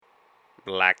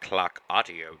Black Clock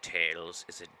Audio Tales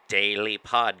is a daily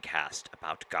podcast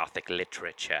about Gothic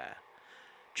literature.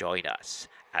 Join us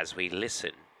as we listen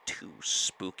to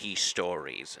spooky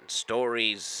stories and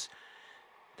stories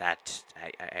that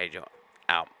I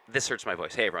don't. This hurts my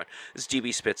voice. Hey everyone, this is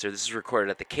DB Spitzer. This is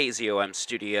recorded at the KZOM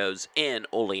studios in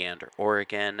Oleander,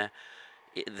 Oregon.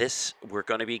 We're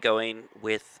going to be going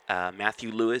with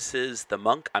Matthew Lewis's The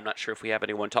Monk. I'm not sure if we have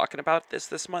anyone talking about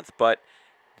this month, but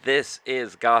this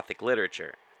is Gothic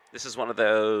literature. This is one of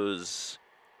those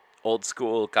old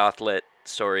school Gothlit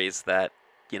stories that,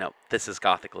 this is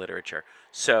Gothic literature.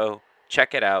 So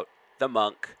check it out. The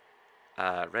Monk,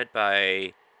 read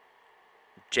by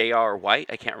J.R.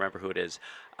 White. I can't remember who it is.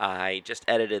 I just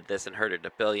edited this and heard it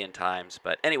a billion times.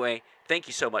 But anyway, thank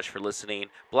you so much for listening.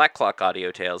 Black Clock Audio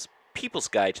Tales, People's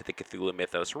Guide to the Cthulhu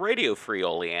Mythos, Radio Free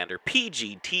Oleander,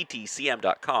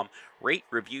 pgttcm.com. Rate,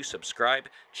 review, subscribe,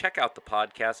 check out the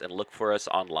podcast, and look for us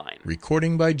online.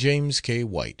 Recording by James K.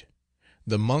 White.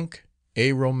 The Monk,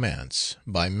 A Romance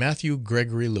by Matthew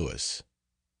Gregory Lewis.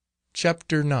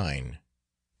 Chapter 9,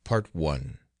 Part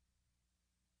 1.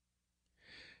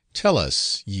 Tell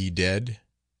us, ye dead,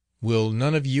 will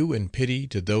none of you in pity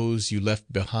to those you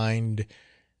left behind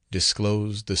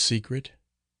disclose the secret?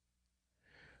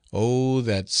 Oh,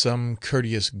 that some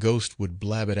courteous ghost would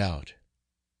blab it out,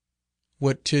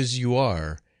 what 'tis you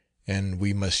are, and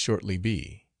we must shortly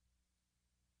be.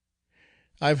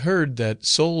 I've heard that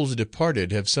souls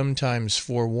departed have sometimes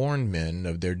forewarned men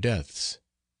of their deaths.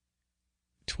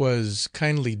 'Twas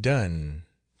kindly done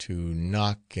to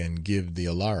knock and give the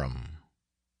alarum.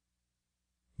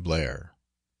 Blair.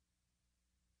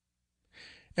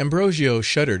 Ambrosio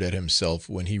shuddered at himself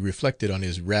when he reflected on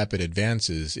his rapid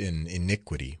advances in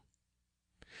iniquity.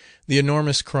 The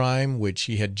enormous crime which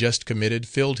he had just committed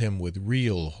filled him with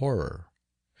real horror.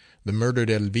 The murdered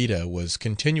Elvira was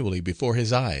continually before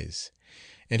his eyes,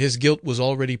 and his guilt was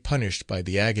already punished by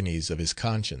the agonies of his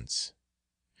conscience.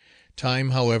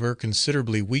 Time, however,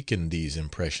 considerably weakened these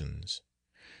impressions.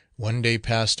 One day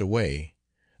passed away,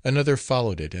 another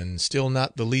followed it, and still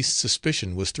not the least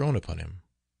suspicion was thrown upon him.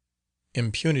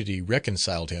 Impunity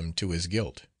reconciled him to his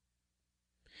guilt.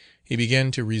 He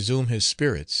began to resume his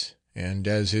spirits, and,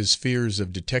 as his fears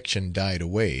of detection died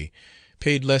away,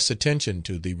 paid less attention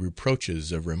to the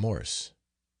reproaches of remorse.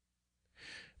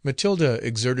 Matilda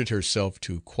exerted herself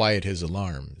to quiet his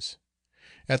alarms.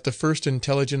 At the first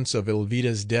intelligence of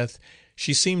Elvira's death,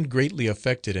 she seemed greatly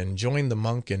affected, and joined the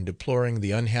monk in deploring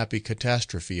the unhappy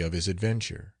catastrophe of his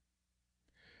adventure.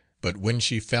 But when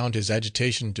she found his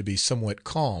agitation to be somewhat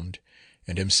calmed,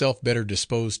 and himself better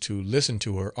disposed to listen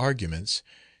to her arguments,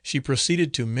 she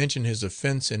proceeded to mention his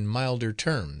offence in milder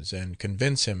terms, and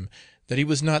convince him that he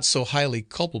was not so highly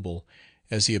culpable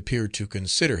as he appeared to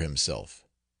consider himself.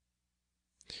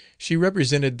 She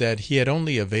represented that he had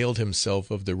only availed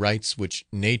himself of the rights which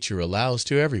nature allows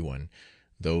to everyone,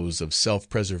 those of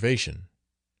self-preservation;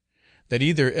 that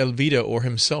either Elvira or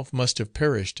himself must have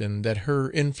perished, and that her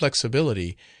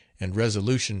inflexibility and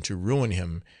resolution to ruin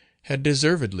him had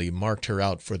deservedly marked her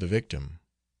out for the victim.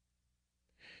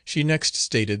 She next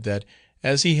stated that,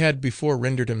 as he had before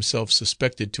rendered himself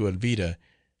suspected to Elvira,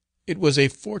 it was a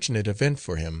fortunate event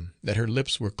for him that her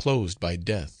lips were closed by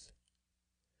death,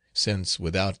 since,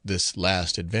 without this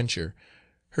last adventure,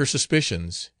 her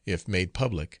suspicions, if made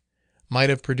public, might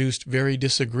have produced very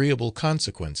disagreeable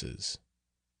consequences.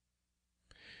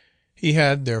 He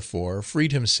had, therefore,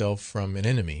 freed himself from an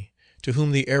enemy, to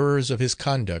whom the errors of his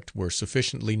conduct were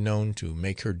sufficiently known to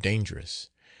make her dangerous,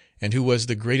 and who was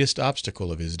the greatest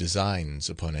obstacle of his designs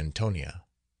upon Antonia.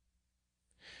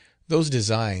 Those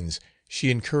designs she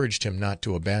encouraged him not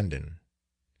to abandon.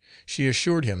 She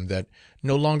assured him that,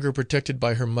 no longer protected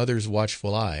by her mother's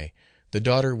watchful eye, the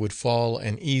daughter would fall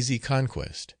an easy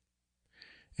conquest;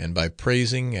 and by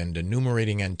praising and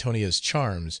enumerating Antonia's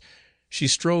charms, she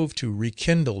strove to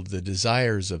rekindle the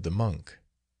desires of the monk.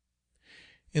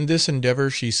 In this endeavour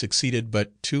she succeeded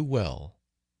but too well.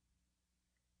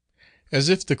 As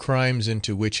if the crimes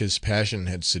into which his passion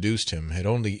had seduced him had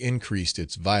only increased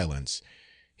its violence,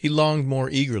 he longed more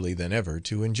eagerly than ever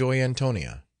to enjoy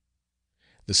Antonia.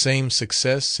 The same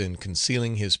success in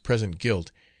concealing his present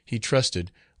guilt, he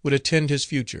trusted, would attend his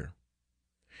future.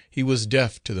 He was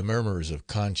deaf to the murmurs of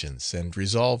conscience, and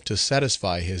resolved to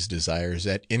satisfy his desires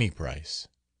at any price.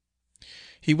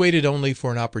 He waited only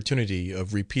for an opportunity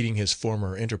of repeating his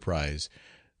former enterprise,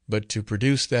 but to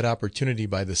produce that opportunity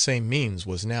by the same means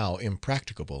was now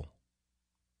impracticable.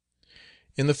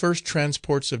 In the first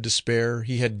transports of despair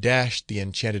he had dashed the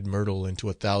enchanted myrtle into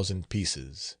 1,000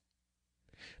 pieces.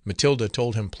 Matilda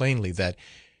told him plainly that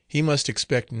he must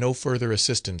expect no further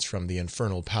assistance from the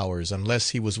infernal powers unless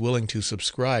he was willing to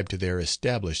subscribe to their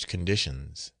established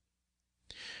conditions.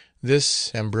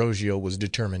 This Ambrogio was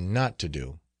determined not to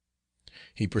do.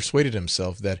 He persuaded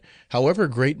himself that, however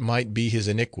great might be his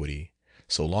iniquity,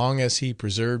 so long as he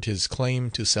preserved his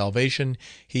claim to salvation,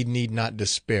 he need not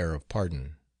despair of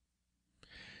pardon.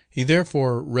 He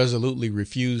therefore resolutely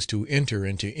refused to enter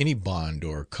into any bond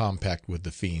or compact with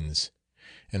the fiends,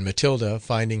 and Matilda,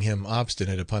 finding him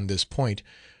obstinate upon this point,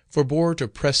 forbore to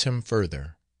press him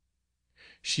further.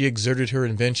 She exerted her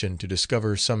invention to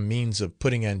discover some means of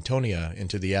putting Antonia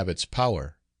into the Abbot's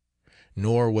power,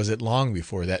 nor was it long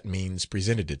before that means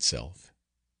presented itself.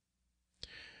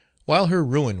 While her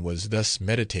ruin was thus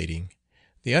meditating,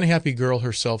 the unhappy girl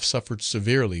herself suffered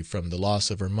severely from the loss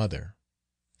of her mother.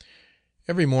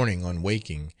 Every morning on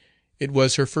waking, it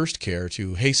was her first care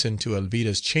to hasten to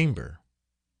Elvida's chamber.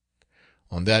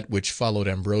 On that which followed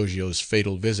Ambrogio's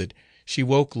fatal visit, she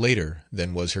woke later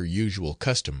than was her usual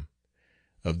custom.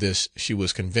 Of this she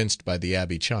was convinced by the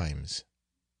Abbey chimes.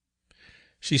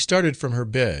 She started from her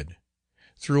bed,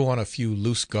 threw on a few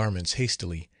loose garments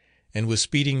hastily, and was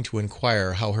speeding to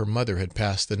inquire how her mother had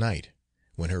passed the night,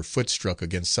 when her foot struck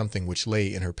against something which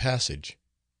lay in her passage.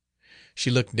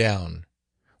 She looked down.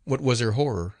 What was her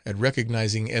horror at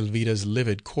recognizing Elvida's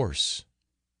livid corse!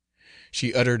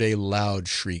 She uttered a loud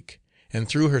shriek, and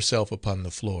threw herself upon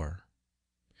the floor.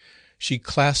 She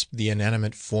clasped the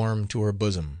inanimate form to her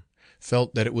bosom,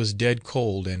 felt that it was dead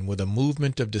cold, and with a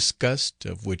movement of disgust,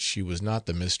 of which she was not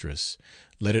the mistress,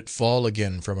 let it fall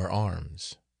again from her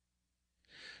arms.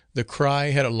 The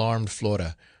cry had alarmed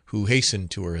Flora, who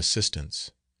hastened to her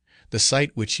assistance. The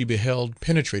sight which she beheld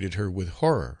penetrated her with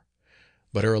horror,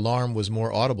 but her alarm was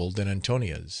more audible than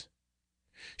Antonia's.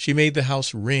 She made the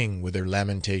house ring with her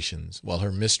lamentations, while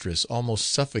her mistress, almost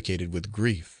suffocated with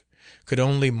grief, could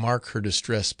only mark her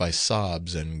distress by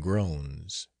sobs and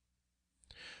groans.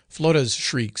 Flora's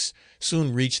shrieks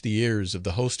soon reached the ears of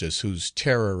the hostess, whose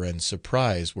terror and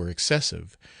surprise were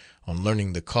excessive, on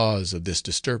learning the cause of this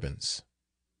disturbance.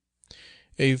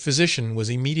 A physician was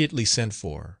immediately sent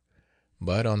for,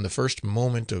 but, on the first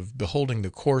moment of beholding the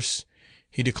corse,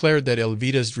 he declared that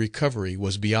Elvida's recovery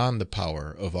was beyond the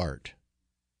power of art.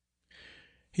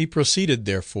 He proceeded,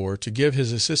 therefore, to give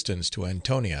his assistance to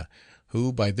Antonia,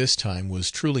 who by this time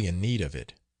was truly in need of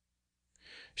it.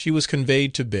 She was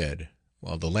conveyed to bed,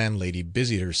 while the landlady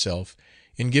busied herself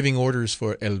in giving orders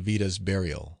for Elvida's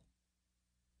burial.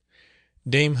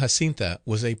 Dame Jacintha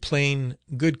was a plain,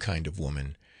 good kind of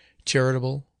woman,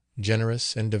 charitable,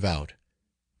 generous, and devout,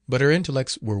 but her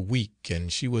intellects were weak,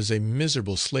 and she was a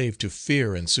miserable slave to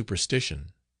fear and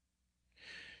superstition.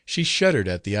 She shuddered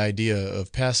at the idea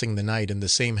of passing the night in the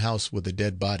same house with a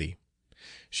dead body.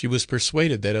 She was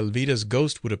persuaded that Elvida's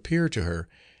ghost would appear to her,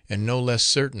 and no less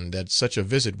certain that such a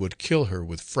visit would kill her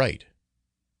with fright.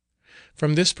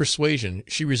 From this persuasion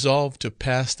she resolved to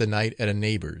pass the night at a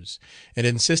neighbor's, and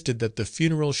insisted that the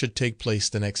funeral should take place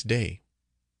the next day.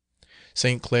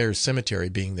 St. Clair's cemetery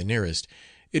being the nearest,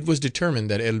 it was determined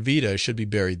that Elvida should be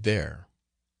buried there.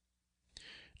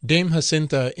 Dame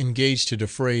Jacintha engaged to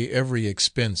defray every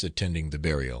expense attending the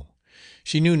burial.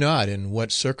 She knew not in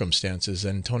what circumstances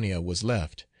Antonia was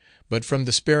left, but from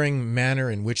the sparing manner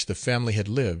in which the family had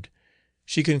lived,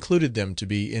 she concluded them to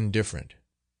be indifferent.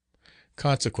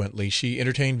 Consequently, she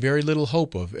entertained very little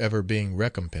hope of ever being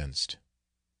recompensed.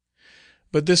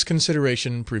 But this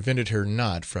consideration prevented her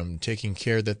not from taking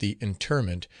care that the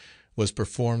interment was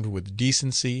performed with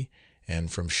decency,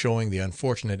 and from showing the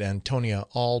unfortunate Antonia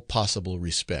all possible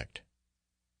respect.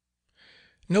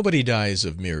 Nobody dies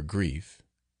of mere grief.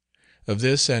 Of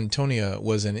this Antonia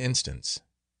was an instance.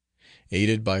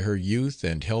 Aided by her youth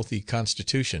and healthy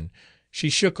constitution, she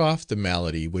shook off the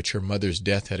malady which her mother's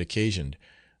death had occasioned,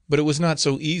 but it was not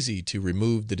so easy to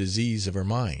remove the disease of her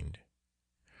mind.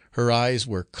 Her eyes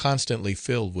were constantly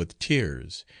filled with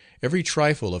tears, every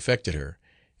trifle affected her,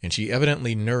 and she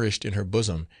evidently nourished in her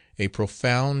bosom a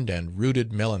profound and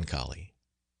rooted melancholy.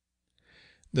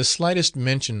 The slightest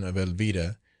mention of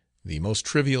Elvida, the most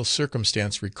trivial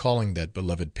circumstance recalling that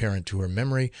beloved parent to her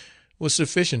memory, was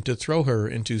sufficient to throw her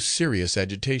into serious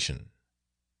agitation.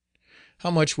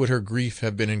 How much would her grief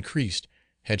have been increased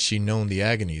had she known the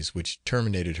agonies which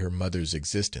terminated her mother's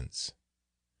existence!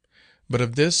 But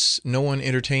of this no one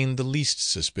entertained the least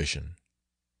suspicion.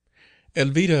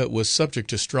 Elvida was subject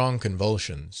to strong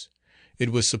convulsions.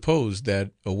 It was supposed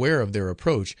that, aware of their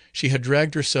approach, she had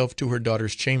dragged herself to her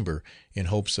daughter's chamber in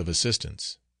hopes of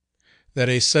assistance; that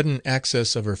a sudden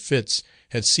access of her fits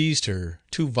had seized her,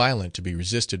 too violent to be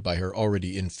resisted by her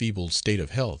already enfeebled state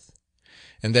of health;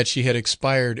 and that she had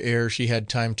expired ere she had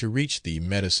time to reach the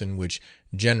medicine which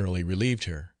generally relieved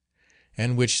her,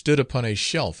 and which stood upon a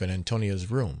shelf in Antonia's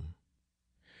room.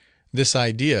 This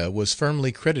idea was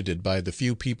firmly credited by the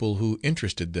few people who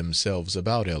interested themselves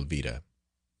about Elvira.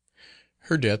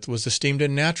 Her death was esteemed a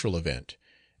natural event,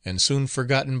 and soon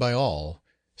forgotten by all,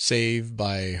 save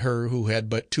by her who had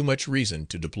but too much reason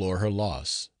to deplore her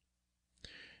loss.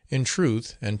 In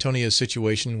truth, Antonia's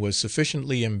situation was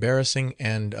sufficiently embarrassing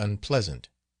and unpleasant.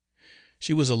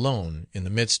 She was alone in the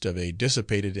midst of a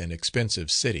dissipated and expensive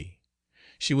city.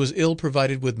 She was ill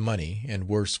provided with money, and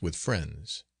worse with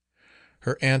friends.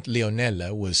 Her aunt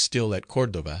Leonela was still at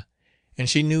Cordova, and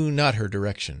she knew not her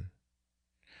direction.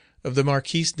 Of the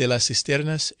Marquis de las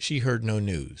Cisternas she heard no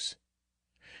news.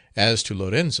 As to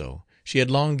Lorenzo, she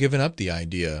had long given up the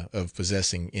idea of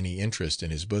possessing any interest in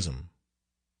his bosom.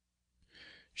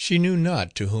 She knew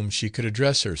not to whom she could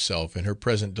address herself in her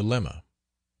present dilemma.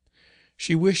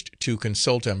 She wished to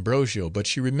consult Ambrosio, but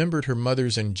she remembered her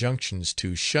mother's injunctions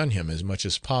to shun him as much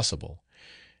as possible,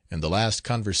 and the last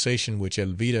conversation which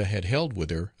Elvira had held with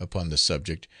her upon the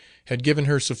subject had given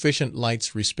her sufficient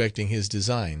lights respecting his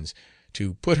designs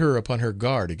to put her upon her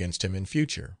guard against him in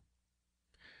future.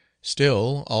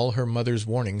 Still, all her mother's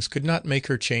warnings could not make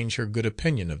her change her good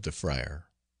opinion of the friar.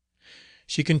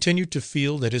 She continued to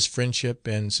feel that his friendship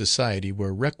and society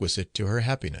were requisite to her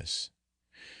happiness.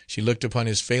 She looked upon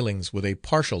his failings with a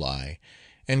partial eye,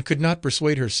 and could not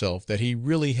persuade herself that he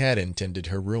really had intended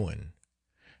her ruin.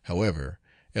 However,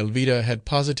 Elvira had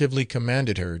positively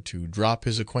commanded her to drop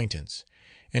his acquaintance,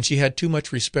 and she had too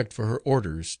much respect for her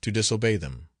orders to disobey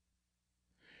them.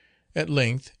 At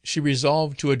length she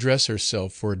resolved to address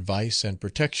herself for advice and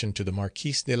protection to the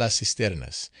Marquis de las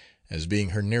Cisternas, as being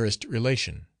her nearest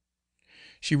relation.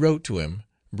 She wrote to him,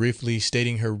 briefly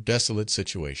stating her desolate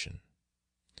situation.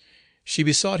 She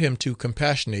besought him to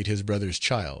compassionate his brother's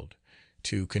child,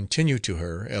 to continue to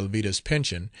her Elvira's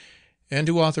pension, and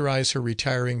to authorize her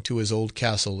retiring to his old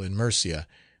castle in Murcia,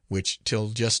 which till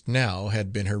just now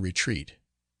had been her retreat.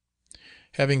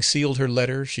 Having sealed her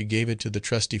letter, she gave it to the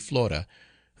trusty Flora,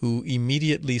 who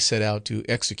immediately set out to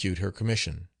execute her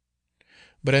commission.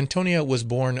 But Antonia was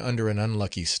born under an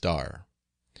unlucky star.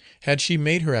 Had she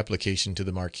made her application to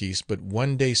the Marquis but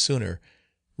one day sooner,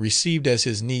 received as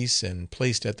his niece and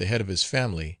placed at the head of his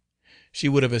family, she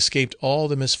would have escaped all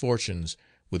the misfortunes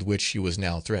with which she was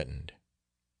now threatened.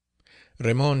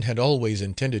 Raymond had always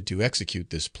intended to execute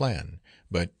this plan,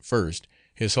 but, first,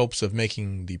 his hopes of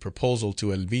making the proposal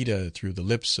to Elvira through the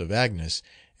lips of Agnes,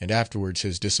 and afterwards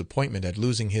his disappointment at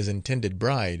losing his intended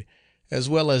bride, as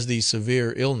well as the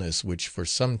severe illness which for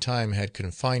some time had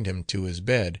confined him to his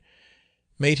bed,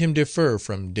 made him defer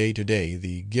from day to day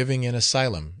the giving an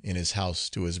asylum in his house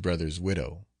to his brother's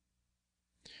widow.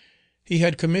 He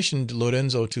had commissioned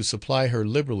Lorenzo to supply her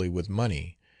liberally with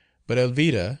money, but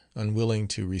Elvira, unwilling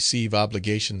to receive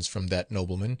obligations from that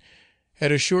nobleman,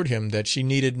 had assured him that she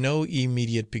needed no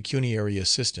immediate pecuniary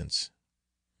assistance.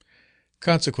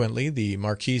 Consequently, the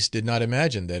Marquis did not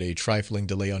imagine that a trifling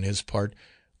delay on his part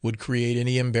would create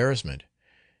any embarrassment,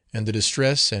 and the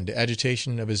distress and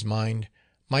agitation of his mind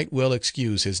might well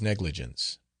excuse his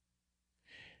negligence.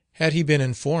 Had he been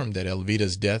informed that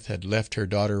Elvira's death had left her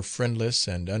daughter friendless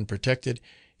and unprotected,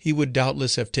 he would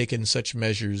doubtless have taken such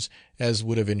measures as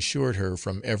would have insured her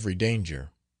from every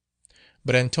danger.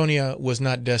 But Antonia was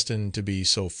not destined to be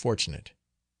so fortunate.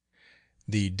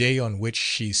 The day on which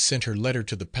she sent her letter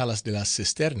to the Palace de las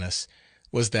Cisternas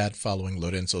was that following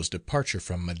Lorenzo's departure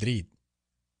from Madrid.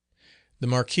 The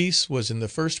Marquis was in the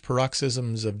first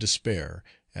paroxysms of despair,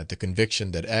 at the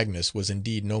conviction that Agnes was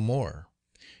indeed no more.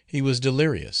 He was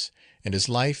delirious, and his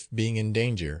life being in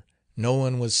danger, no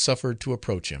one was suffered to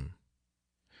approach him.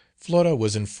 Flora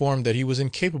was informed that he was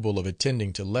incapable of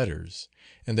attending to letters,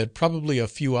 and that probably a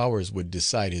few hours would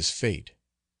decide his fate.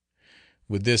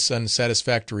 With this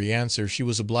unsatisfactory answer she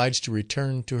was obliged to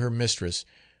return to her mistress,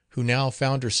 who now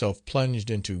found herself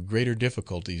plunged into greater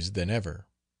difficulties than ever.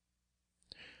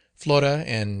 Flora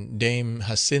and Dame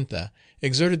Jacintha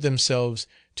exerted themselves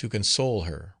to console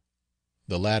her.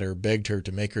 The latter begged her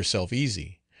to make herself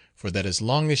easy, for that as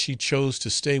long as she chose to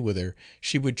stay with her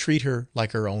she would treat her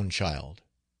like her own child.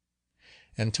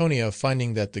 Antonia,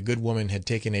 finding that the good woman had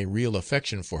taken a real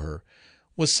affection for her,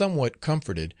 was somewhat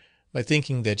comforted by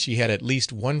thinking that she had at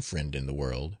least one friend in the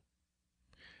world.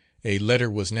 A letter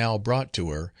was now brought to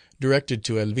her, directed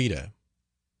to Elvira.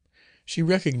 She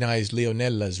recognized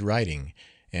Leonela's writing,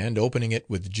 and, opening it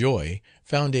with joy,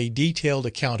 found a detailed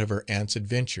account of her aunt's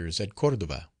adventures at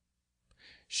Cordova.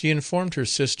 She informed her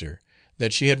sister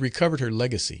that she had recovered her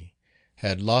legacy,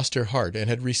 had lost her heart, and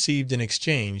had received in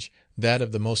exchange that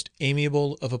of the most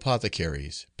amiable of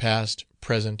apothecaries, past,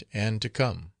 present, and to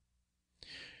come.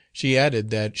 She added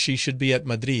that she should be at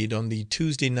Madrid on the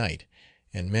Tuesday night,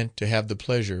 and meant to have the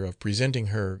pleasure of presenting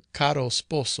her caro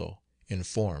sposo in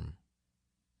form.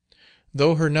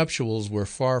 Though her nuptials were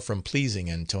far from pleasing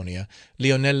Antonia,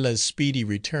 Leonela's speedy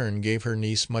return gave her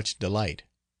niece much delight.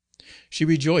 She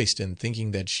rejoiced in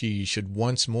thinking that she should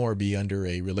once more be under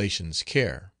a relation's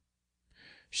care.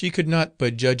 She could not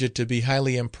but judge it to be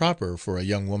highly improper for a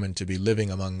young woman to be living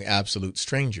among absolute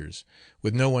strangers,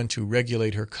 with no one to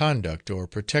regulate her conduct or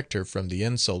protect her from the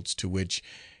insults to which,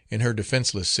 in her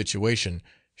defenceless situation,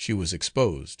 she was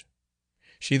exposed.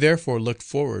 She therefore looked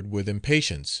forward with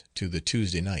impatience to the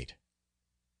Tuesday night.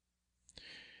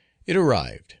 It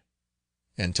arrived.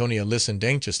 Antonia listened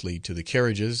anxiously to the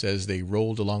carriages as they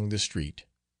rolled along the street.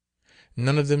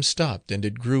 None of them stopped, and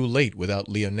it grew late without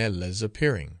Leonela's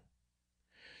appearing.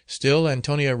 Still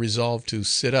Antonia resolved to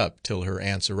sit up till her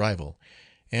aunt's arrival,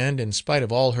 and, in spite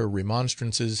of all her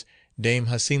remonstrances, Dame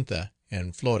Jacintha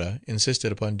and Flora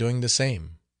insisted upon doing the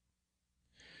same.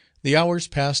 The hours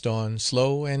passed on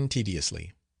slow and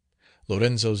tediously.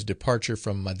 Lorenzo's departure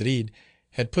from Madrid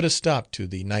had put a stop to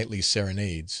the nightly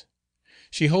serenades.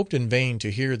 She hoped in vain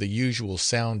to hear the usual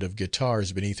sound of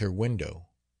guitars beneath her window.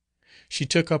 She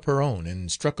took up her own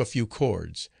and struck a few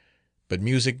chords, but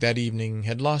music that evening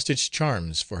had lost its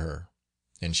charms for her,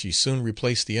 and she soon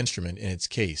replaced the instrument in its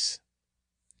case.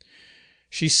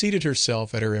 She seated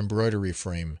herself at her embroidery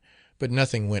frame, but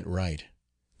nothing went right.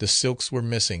 The silks were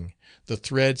missing, the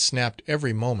thread snapped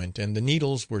every moment, and the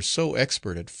needles were so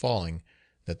expert at falling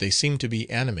that they seemed to be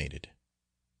animated.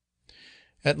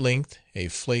 At length a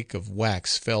flake of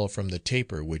wax fell from the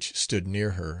taper which stood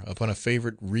near her upon a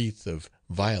favorite wreath of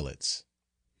violets.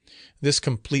 This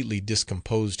completely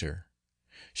discomposed her.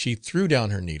 She threw down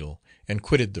her needle and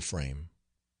quitted the frame.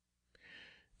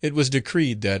 It was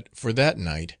decreed that for that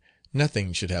night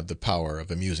nothing should have the power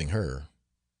of amusing her.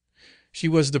 She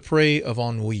was the prey of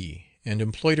ennui, and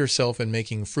employed herself in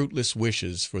making fruitless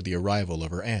wishes for the arrival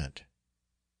of her aunt.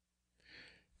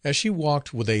 As she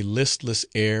walked with a listless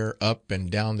air up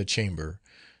and down the chamber,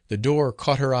 the door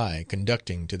caught her eye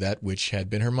conducting to that which had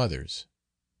been her mother's.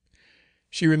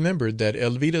 She remembered that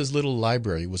Elvida's little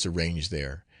library was arranged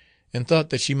there, and thought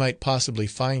that she might possibly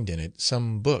find in it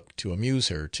some book to amuse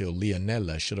her till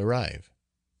Leonela should arrive.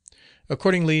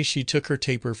 Accordingly she took her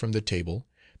taper from the table,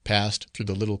 passed through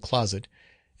the little closet,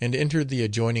 and entered the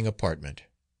adjoining apartment.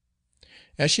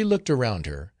 As she looked around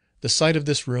her, the sight of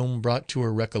this room brought to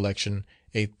her recollection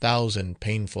 1,000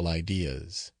 painful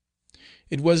ideas.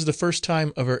 It was the first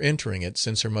time of her entering it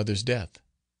since her mother's death.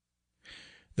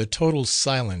 The total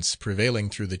silence prevailing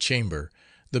through the chamber,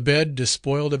 the bed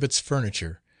despoiled of its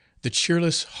furniture, the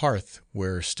cheerless hearth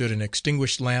where stood an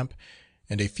extinguished lamp,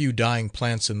 and a few dying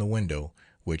plants in the window,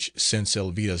 which since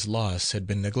Elvida's loss had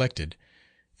been neglected,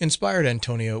 inspired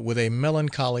Antonia with a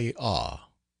melancholy awe.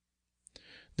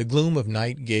 The gloom of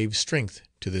night gave strength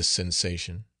to this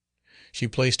sensation. She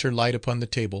placed her light upon the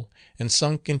table, and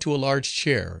sunk into a large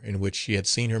chair in which she had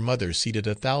seen her mother seated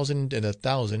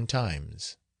 1,000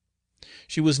 times.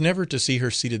 She was never to see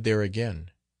her seated there again.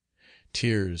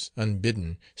 Tears,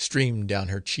 unbidden, streamed down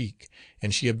her cheek,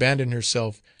 and she abandoned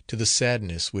herself to the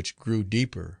sadness which grew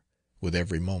deeper with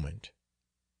every moment.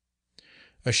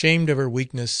 Ashamed of her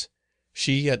weakness,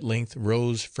 she at length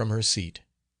rose from her seat.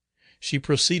 She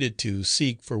proceeded to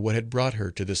seek for what had brought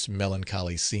her to this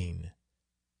melancholy scene.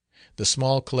 The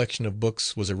small collection of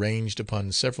books was arranged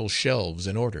upon several shelves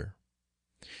in order.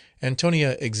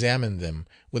 Antonia examined them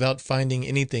without finding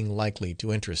anything likely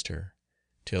to interest her,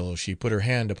 till she put her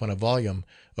hand upon a volume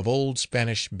of old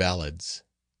Spanish ballads.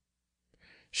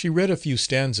 She read a few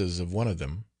stanzas of one of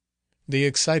them. They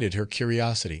excited her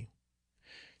curiosity.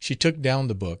 She took down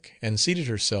the book, and seated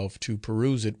herself to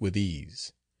peruse it with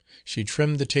ease. She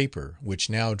trimmed the taper, which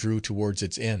now drew towards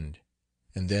its end,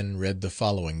 and then read the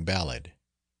following ballad: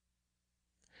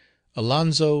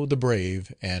 Alonzo the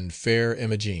Brave and fair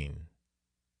Imogene.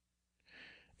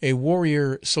 A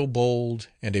warrior so bold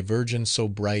and a virgin so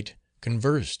bright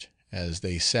conversed as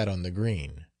they sat on the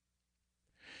green.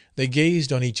 They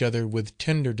gazed on each other with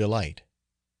tender delight.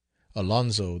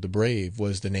 Alonzo the Brave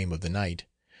was the name of the knight,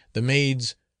 the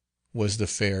maid's was the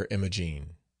fair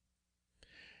Imogene.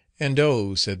 And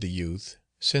oh, said the youth,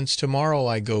 since tomorrow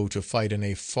I go to fight in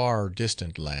a far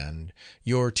distant land,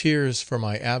 your tears for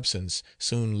my absence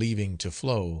soon leaving to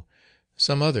flow,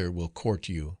 some other will court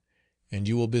you, and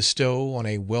you will bestow on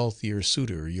a wealthier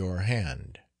suitor your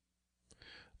hand.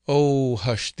 Oh,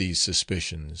 hush these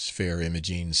suspicions, fair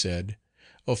Imogene said,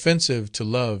 offensive to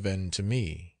love and to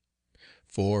me.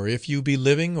 For if you be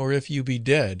living or if you be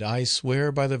dead, I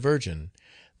swear by the Virgin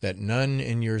that none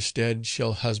in your stead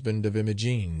shall husband of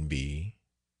Imogene be.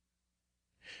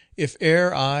 If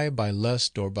e'er I, by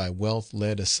lust or by wealth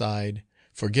led aside,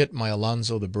 forget my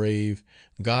Alonzo the Brave,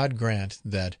 God grant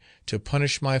that, to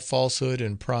punish my falsehood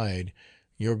and pride,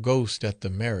 your ghost at the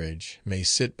marriage may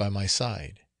sit by my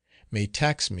side, may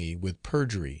tax me with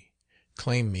perjury,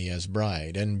 claim me as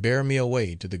bride, and bear me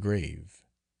away to the grave.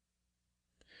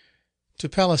 To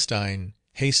Palestine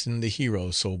hastened the hero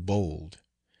so bold,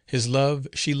 his love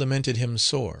she lamented him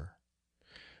sore.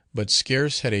 But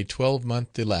scarce had a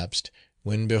 12-month elapsed,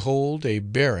 when behold a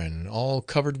baron, all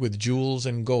covered with jewels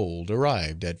and gold,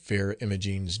 arrived at fair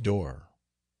Imogene's door.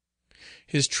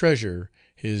 His treasure,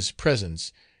 his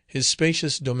presence, his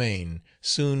spacious domain,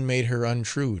 soon made her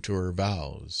untrue to her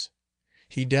vows.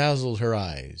 He dazzled her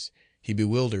eyes, he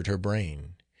bewildered her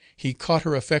brain, he caught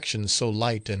her affections so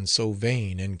light and so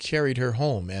vain, and carried her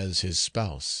home as his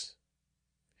spouse.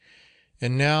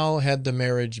 And now had the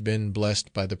marriage been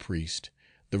blessed by the priest,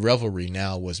 the revelry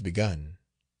now was begun.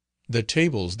 The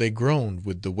tables they groaned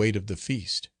with the weight of the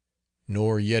feast,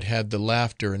 nor yet had the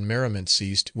laughter and merriment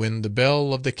ceased, when the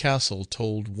bell of the castle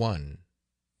tolled one.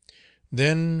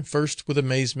 Then, first with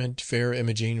amazement, fair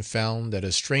Imogene found that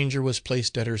a stranger was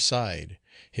placed at her side.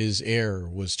 His air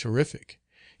was terrific,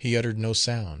 he uttered no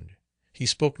sound, he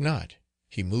spoke not,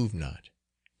 he moved not,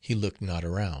 he looked not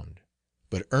around,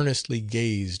 but earnestly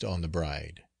gazed on the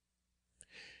bride.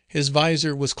 His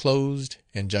visor was closed,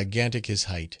 and gigantic his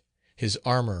height, his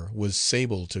armour was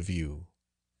sable to view.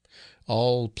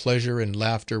 All pleasure and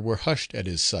laughter were hushed at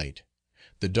his sight,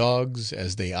 the dogs,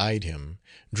 as they eyed him,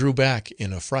 drew back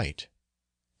in affright,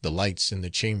 the lights in the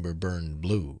chamber burned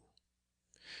blue.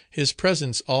 His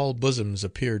presence all bosoms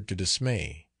appeared to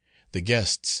dismay, the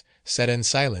guests sat in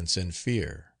silence and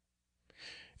fear.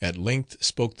 At length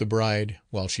spoke the bride,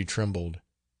 while she trembled,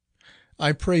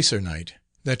 "I pray, Sir Knight,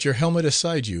 that your helmet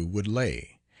aside you would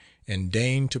lay, and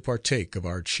deign to partake of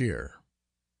our cheer."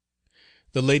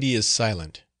 The lady is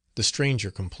silent, the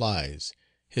stranger complies,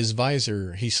 his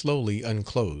visor he slowly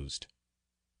unclosed.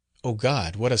 O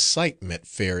God! what a sight met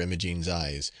fair Imogene's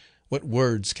eyes! What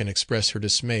words can express her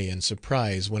dismay and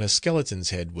surprise when a skeleton's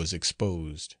head was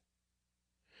exposed?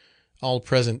 All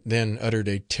present then uttered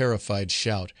a terrified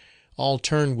shout, all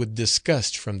turned with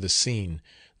disgust from the scene.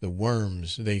 The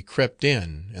worms they crept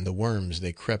in, and the worms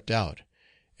they crept out,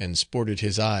 and sported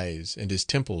his eyes and his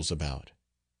temples about,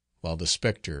 while the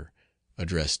spectre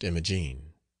addressed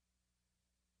Imogene.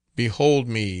 "Behold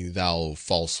me, thou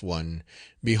false one,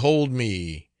 behold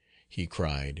me," he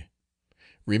cried.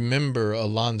 "Remember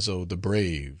Alonzo the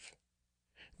Brave.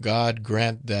 God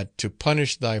grant that, to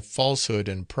punish thy falsehood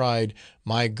and pride,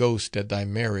 my ghost at thy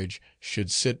marriage should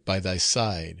sit by thy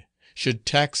side, should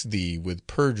tax thee with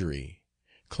perjury,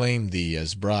 claim thee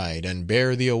as bride, and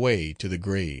bear thee away to the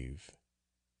grave."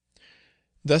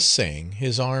 Thus saying,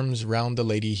 his arms round the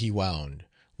lady he wound,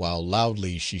 while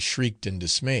loudly she shrieked in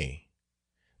dismay,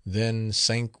 then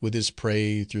sank with his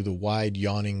prey through the wide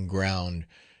yawning ground,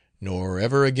 nor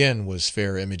ever again was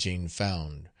fair Imogene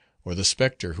found, or the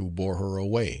spectre who bore her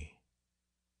away.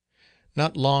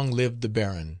 Not long lived the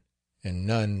baron, and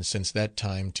none since that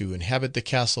time to inhabit the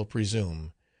castle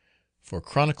presume, for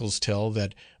chronicles tell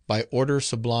that, by order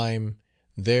sublime,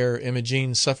 there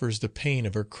Imogene suffers the pain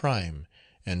of her crime,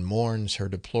 and mourns her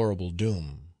deplorable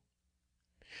doom.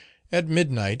 At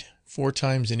midnight, 4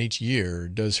 times in each year,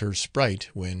 does her sprite,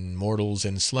 when mortals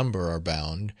in slumber are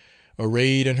bound,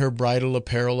 arrayed in her bridal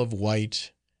apparel of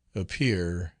white,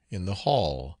 appear in the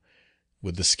hall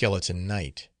with the skeleton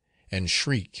knight, and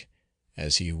shriek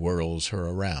as he whirls her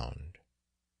around.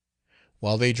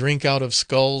 While they drink out of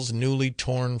skulls newly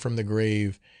torn from the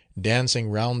grave, dancing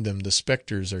round them the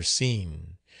spectres are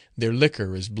seen, their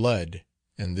liquor is blood,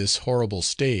 and this horrible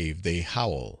stave they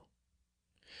howl,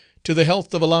 "To the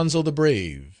health of Alonzo the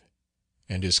Brave,"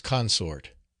 and his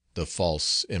consort, the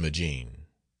false Imogene.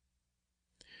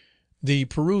 The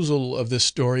perusal of this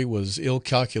story was ill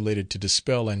calculated to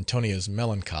dispel Antonia's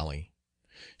melancholy.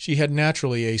 She had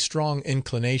naturally a strong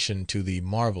inclination to the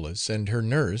marvellous, and her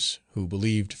nurse, who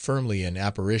believed firmly in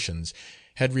apparitions,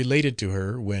 had related to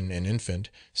her, when an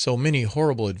infant, so many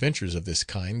horrible adventures of this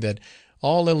kind, that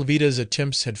all Elvida's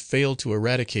attempts had failed to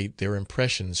eradicate their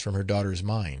impressions from her daughter's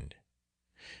mind.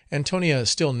 Antonia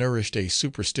still nourished a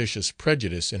superstitious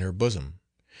prejudice in her bosom.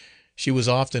 She was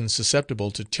often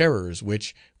susceptible to terrors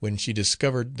which, when she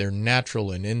discovered their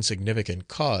natural and insignificant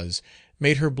cause,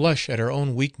 made her blush at her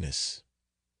own weakness.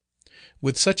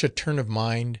 With such a turn of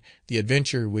mind, the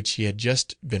adventure which she had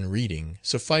just been reading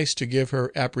sufficed to give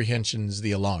her apprehensions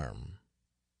the alarm.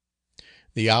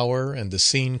 The hour and the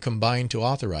scene combined to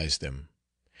authorize them.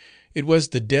 It was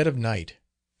the dead of night.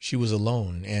 She was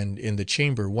alone, and in the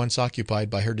chamber once occupied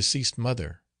by her deceased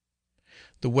mother.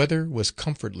 The weather was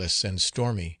comfortless and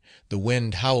stormy, the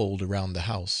wind howled around the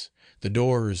house, the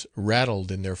doors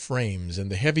rattled in their frames, and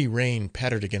the heavy rain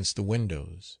pattered against the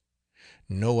windows.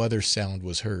 No other sound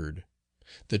was heard.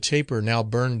 The taper now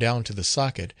burned down to the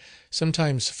socket,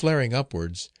 sometimes flaring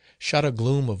upwards, shot a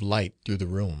gloom of light through the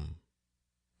room,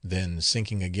 then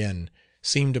sinking again,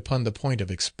 seemed upon the point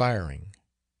of expiring.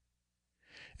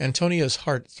 Antonia's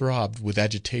heart throbbed with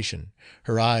agitation.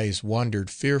 Her eyes wandered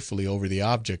fearfully over the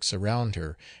objects around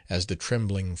her as the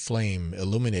trembling flame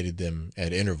illuminated them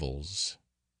at intervals.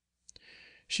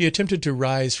 She attempted to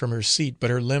rise from her seat,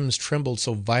 but her limbs trembled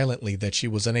so violently that she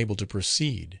was unable to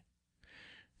proceed.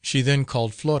 She then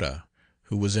called Flora,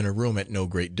 who was in a room at no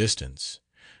great distance,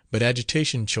 but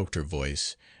agitation choked her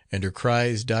voice, and her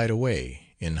cries died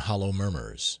away in hollow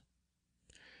murmurs.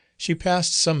 She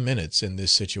passed some minutes in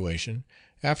this situation,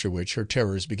 after which her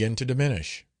terrors began to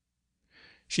diminish.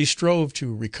 She strove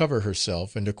to recover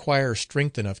herself and acquire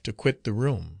strength enough to quit the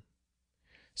room.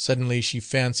 Suddenly she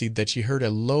fancied that she heard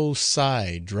a low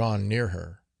sigh drawn near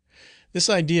her. This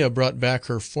idea brought back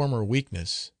her former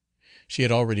weakness. She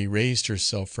had already raised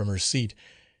herself from her seat,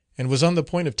 and was on the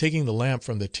point of taking the lamp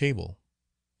from the table.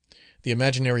 The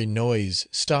imaginary noise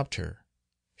stopped her.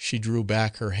 She drew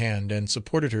back her hand and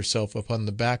supported herself upon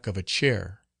the back of a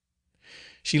chair.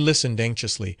 She listened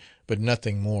anxiously, but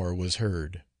nothing more was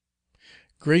heard.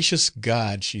 "Gracious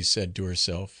God!" she said to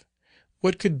herself,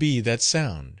 "what could be that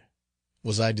sound?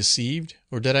 Was I deceived,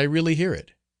 or did I really hear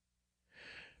it?"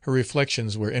 Her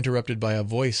reflections were interrupted by a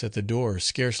voice at the door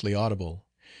scarcely audible.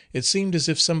 It seemed as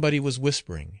if somebody was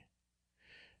whispering.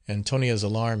 Antonia's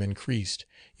alarm increased,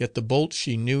 yet the bolt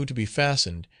she knew to be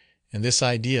fastened, and this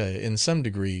idea in some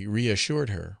degree reassured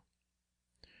her.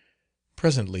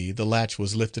 Presently the latch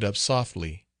was lifted up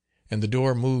softly, and the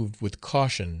door moved with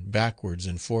caution backwards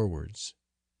and forwards.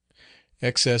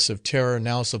 Excess of terror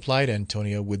now supplied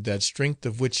Antonia with that strength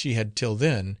of which she had till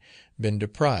then been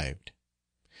deprived.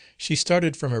 She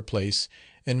started from her place,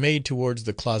 and made towards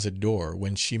the closet door,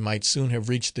 when she might soon have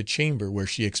reached the chamber where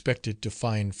she expected to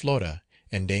find Flora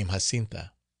and Dame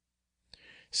Jacintha.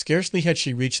 Scarcely had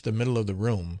she reached the middle of the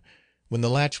room, when the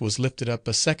latch was lifted up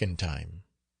a second time.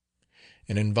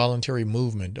 An involuntary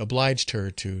movement obliged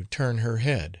her to turn her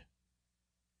head.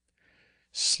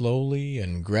 Slowly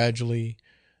and gradually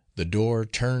the door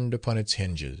turned upon its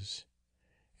hinges,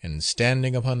 and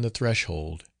standing upon the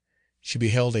threshold, she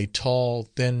beheld a tall,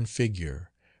 thin figure,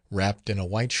 wrapped in a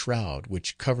white shroud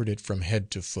which covered it from head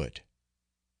to foot.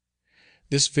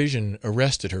 This vision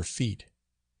arrested her feet.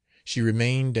 She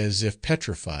remained as if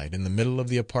petrified in the middle of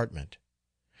the apartment.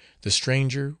 The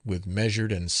stranger, with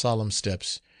measured and solemn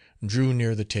steps, drew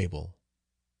near the table.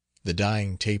 The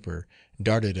dying taper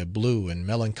darted a blue and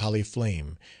melancholy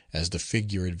flame as the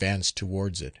figure advanced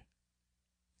towards it.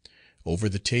 Over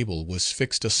the table was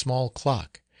fixed a small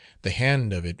clock. The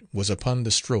hand of it was upon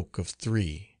the stroke of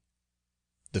 3.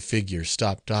 The figure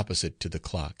stopped opposite to the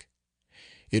clock.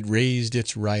 It raised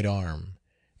its right arm,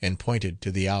 and pointed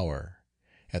to the hour,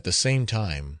 at the same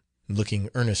time looking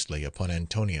earnestly upon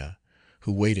Antonia,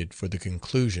 who waited for the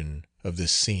conclusion of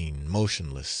this scene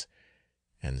motionless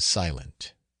and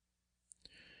silent.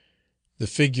 The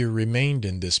figure remained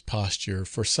in this posture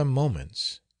for some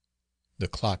moments. The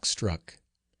clock struck.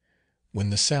 When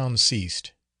the sound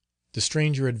ceased, the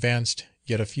stranger advanced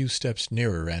yet a few steps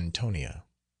nearer Antonia.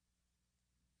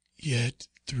 "Yet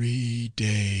 3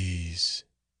 days,"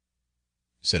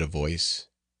 said a voice,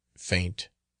 faint,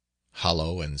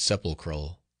 hollow, and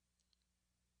sepulchral.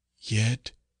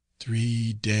 "Yet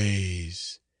 3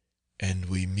 days, and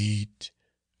we meet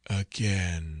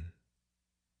again."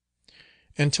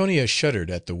 Antonia shuddered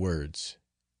at the words.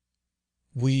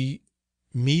 "We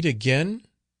meet again?"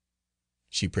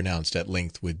 she pronounced at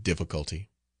length with difficulty.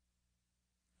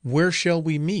 "Where shall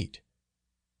we meet?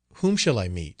 Whom shall I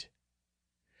meet?"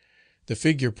 The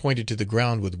figure pointed to the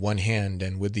ground with one hand,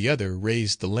 and with the other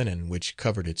raised the linen which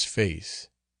covered its face.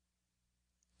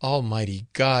 "Almighty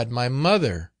God, my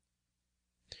mother!"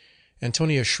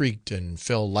 Antonia shrieked and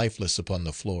fell lifeless upon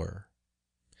the floor.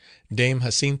 Dame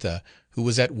Jacintha, who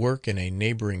was at work in a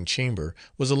neighbouring chamber,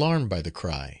 was alarmed by the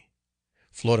cry.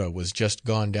 Flora was just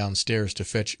gone downstairs to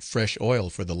fetch fresh oil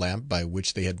for the lamp by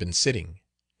which they had been sitting.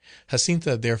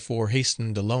 Jacintha therefore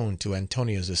hastened alone to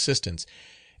Antonia's assistance,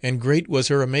 and great was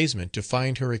her amazement to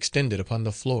find her extended upon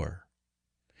the floor.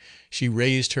 She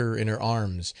raised her in her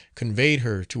arms, conveyed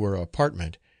her to her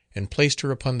apartment, and placed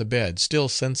her upon the bed, still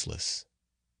senseless.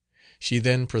 She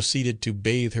then proceeded to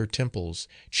bathe her temples,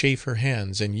 chafe her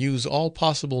hands, and use all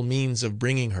possible means of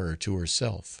bringing her to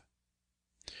herself.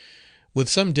 With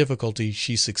some difficulty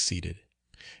she succeeded.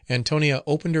 Antonia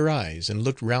opened her eyes and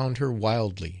looked round her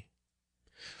wildly.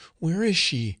 "Where is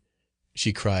she?"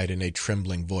 she cried in a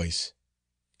trembling voice.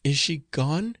 "Is she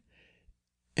gone?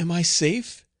 Am I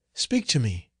safe? Speak to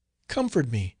me. Comfort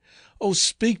me. Oh,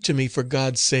 speak to me, for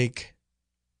God's sake!"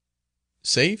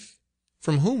 "Safe?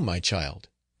 From whom, my child?"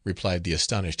 replied the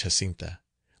astonished Jacinta.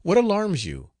 "What alarms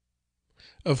you?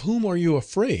 Of whom are you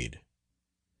afraid?"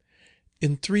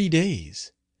 "In 3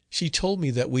 days. She told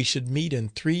me that we should meet in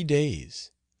 3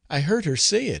 days. I heard her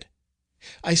say it.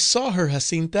 I saw her,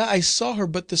 Jacinta, I saw her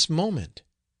but this moment."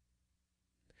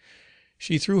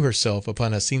 She threw herself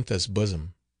upon Jacinta's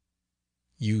bosom.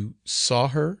 "You saw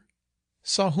her?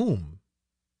 Saw whom?"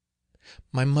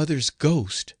 "My mother's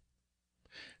ghost."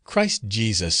 "Christ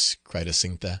Jesus!" cried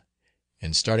Jacinta,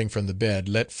 and starting from the bed,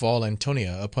 let fall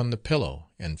Antonia upon the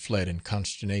pillow, and fled in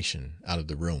consternation out of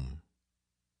the room.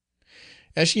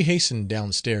 As she hastened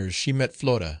down stairs, she met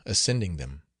Flora ascending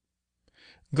them.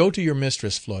 "Go to your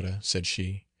mistress, Flora," said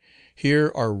she.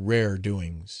 "Here are rare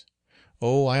doings.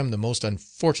 Oh, I am the most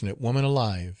unfortunate woman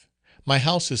alive. My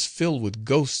house is filled with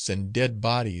ghosts and dead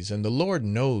bodies, and the Lord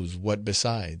knows what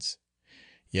besides.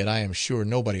 Yet I am sure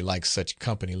nobody likes such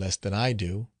company less than I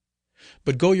do.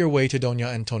 But go your way to Doña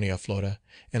Antonia, Flora,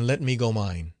 and let me go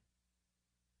mine."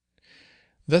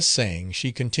 Thus saying,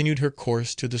 she continued her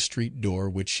course to the street door,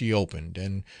 which she opened,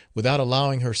 and, without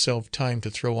allowing herself time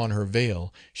to throw on her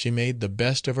veil, she made the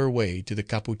best of her way to the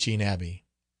Capuchin Abbey.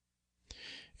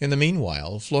 In the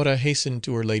meanwhile, Flora hastened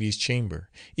to her lady's chamber,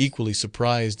 equally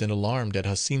surprised and alarmed at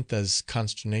Jacinta's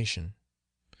consternation.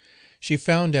 She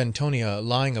found Antonia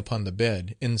lying upon the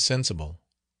bed, insensible.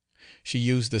 She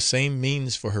used the same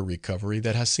means for her recovery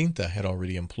that Jacinta had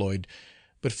already employed,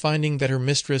 but finding that her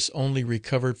mistress only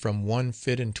recovered from one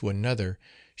fit into another,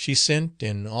 she sent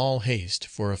in all haste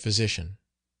for a physician.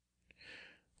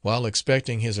 While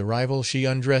expecting his arrival, she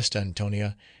undressed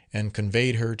Antonia and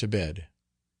conveyed her to bed.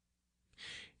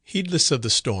 Heedless of the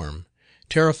storm,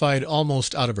 terrified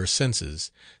almost out of her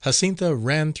senses, Jacinta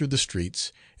ran through the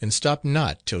streets, and stopped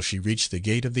not till she reached the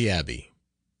gate of the Abbey.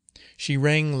 She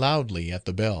rang loudly at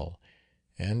the bell,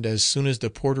 and, as soon as the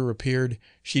porter appeared,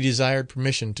 she desired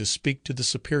permission to speak to the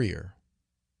Superior.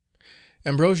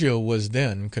 Ambrosio was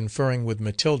then conferring with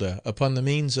Matilda upon the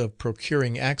means of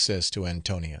procuring access to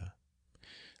Antonia.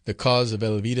 The cause of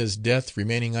Elvida's death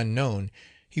remaining unknown,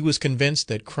 he was convinced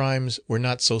that crimes were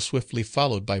not so swiftly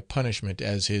followed by punishment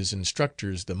as his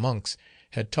instructors, the monks,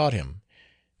 had taught him,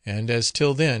 and as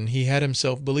till then he had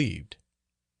himself believed.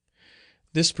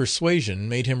 This persuasion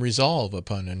made him resolve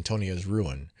upon Antonia's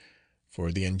ruin,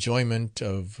 for the enjoyment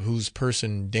of whose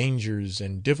person dangers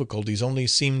and difficulties only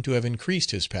seemed to have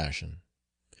increased his passion.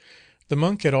 The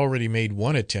monk had already made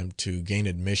one attempt to gain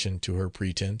admission to her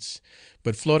pretence,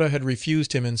 but Flora had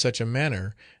refused him in such a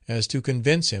manner as to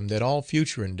convince him that all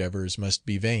future endeavours must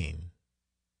be vain.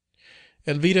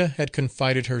 Elvida had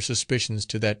confided her suspicions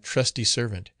to that trusty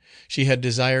servant. She had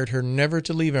desired her never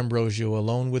to leave Ambrosio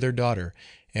alone with her daughter,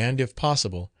 and, if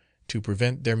possible, to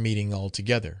prevent their meeting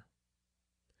altogether.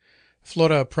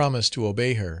 Flora promised to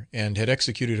obey her, and had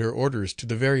executed her orders to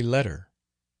the very letter.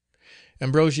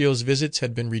 Ambrosio's visits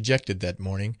had been rejected that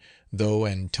morning, though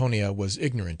Antonia was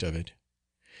ignorant of it.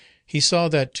 He saw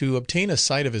that to obtain a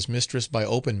sight of his mistress by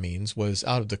open means was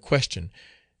out of the question,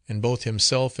 and both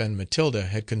himself and Matilda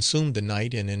had consumed the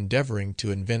night in endeavouring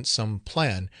to invent some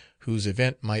plan whose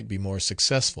event might be more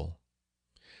successful.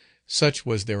 Such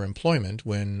was their employment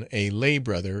when a lay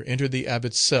brother entered the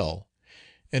abbot's cell,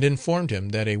 and informed him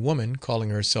that a woman, calling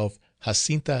herself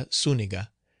Jacinta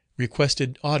Zuniga,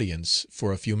 requested audience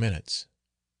for a few minutes.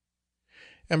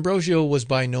 Ambrosio was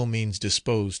by no means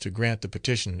disposed to grant the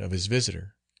petition of his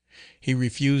visitor. He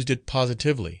refused it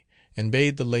positively, and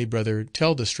bade the lay brother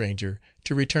tell the stranger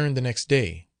to return the next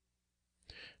day.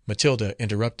 Matilda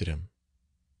interrupted him.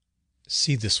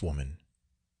 "See this woman,"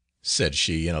 said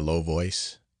she in a low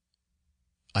voice.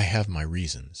 "I have my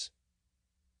reasons."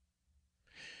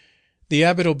 The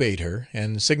abbot obeyed her,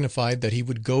 and signified that he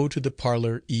would go to the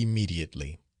parlour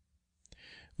immediately.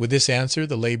 With this answer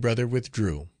the lay brother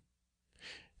withdrew.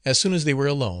 As soon as they were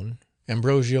alone,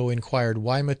 Ambrosio inquired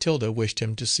why Matilda wished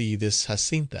him to see this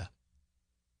Jacinta.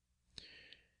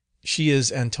 "She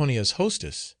is Antonia's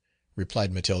hostess,"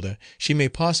 replied Matilda. "She may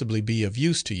possibly be of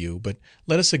use to you, but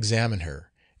let us examine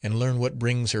her, and learn what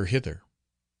brings her hither."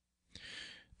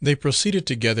 They proceeded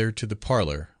together to the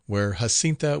parlour, where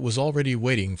Jacinta was already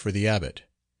waiting for the abbot.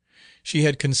 She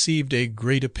had conceived a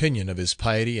great opinion of his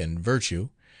piety and virtue,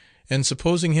 and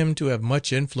supposing him to have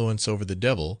much influence over the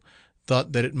devil,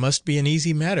 thought that it must be an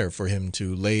easy matter for him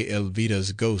to lay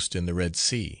Elvida's ghost in the Red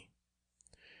Sea.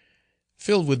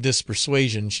 Filled with this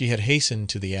persuasion, she had hastened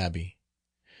to the Abbey.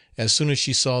 As soon as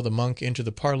she saw the monk enter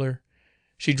the parlour,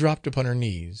 she dropped upon her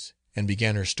knees, and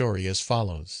began her story as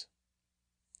follows: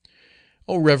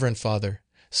 "O reverend father,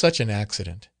 such an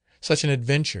accident, such an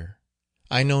adventure,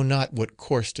 I know not what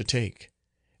course to take,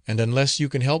 and unless you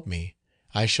can help me,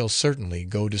 I shall certainly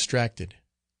go distracted."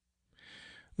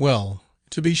 Well,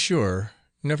 to be sure,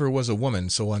 never was a woman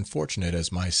so unfortunate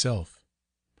as myself.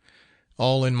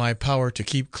 All in my power to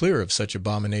keep clear of such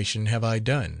abomination have I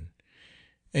done,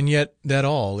 and yet that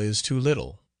all is too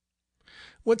little.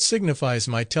 What signifies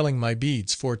my telling my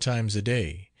beads 4 times a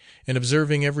day, and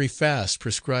observing every fast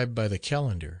prescribed by the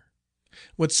calendar?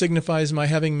 What signifies my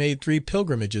having made 3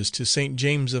 pilgrimages to St.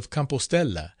 James of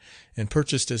Compostella, and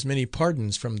purchased as many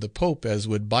pardons from the Pope as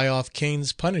would buy off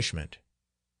Cain's punishment?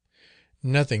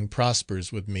 Nothing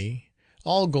prospers with me,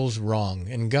 all goes wrong,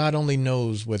 and God only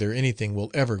knows whether anything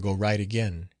will ever go right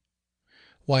again.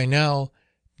 Why now,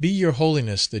 be your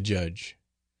holiness the judge.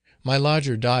 My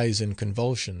lodger dies in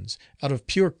convulsions. Out of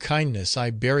pure kindness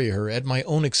I bury her at my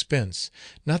own expense,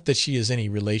 not that she is any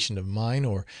relation of mine,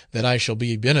 or that I shall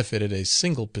be benefited a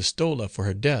single pistola for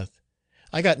her death.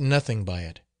 I got nothing by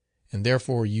it, and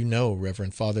therefore you know,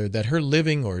 reverend father, that her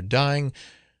living or dying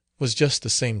was just the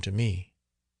same to me.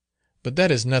 But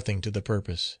that is nothing to the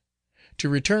purpose. To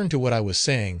return to what I was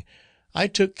saying, I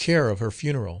took care of her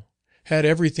funeral, had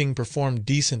everything performed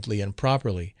decently and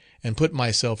properly, and put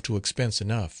myself to expense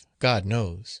enough, God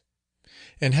knows.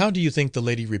 And how do you think the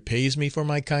lady repays me for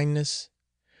my kindness?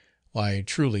 Why,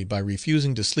 truly, by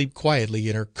refusing to sleep quietly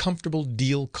in her comfortable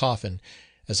deal coffin,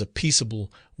 as a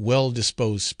peaceable, well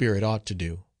disposed spirit ought to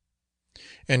do,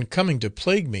 and coming to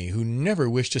plague me who never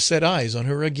wish to set eyes on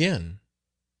her again.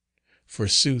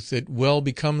 Forsooth, it well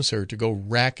becomes her to go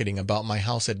racketing about my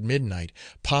house at midnight,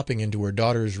 popping into her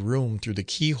daughter's room through the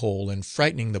keyhole, and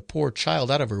frightening the poor child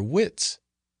out of her wits.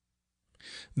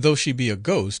 Though she be a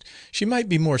ghost, she might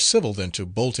be more civil than to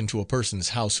bolt into a person's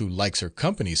house who likes her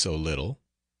company so little.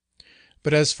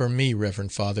 But as for me,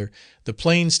 reverend father, the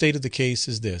plain state of the case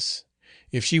is this: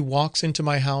 if she walks into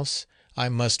my house, I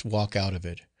must walk out of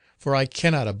it, for I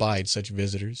cannot abide such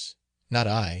visitors, not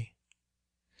I.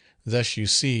 Thus you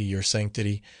see, your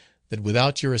sanctity, that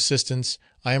without your assistance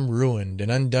I am ruined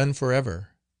and undone for ever.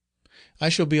 I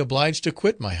shall be obliged to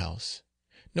quit my house.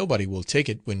 Nobody will take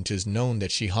it when 'tis known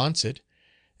that she haunts it,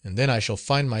 and then I shall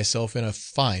find myself in a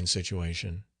fine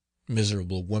situation,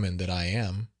 miserable woman that I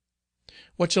am.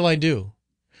 What shall I do?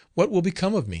 What will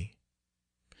become of me?"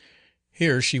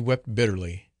 Here she wept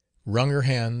bitterly, wrung her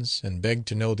hands, and begged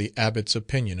to know the Abbot's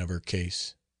opinion of her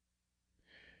case.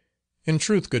 "In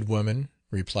truth, good woman,"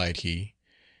 replied he,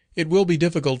 "it will be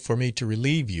difficult for me to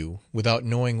relieve you without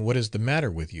knowing what is the matter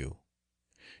with you.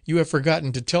 You have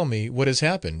forgotten to tell me what has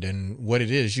happened, and what it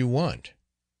is you want."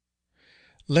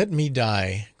 "Let me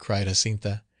die," cried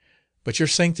Jacinta, "but your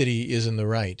sanctity is in the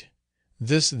right.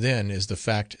 This, then, is the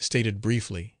fact stated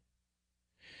briefly.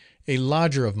 A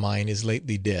lodger of mine is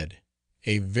lately dead,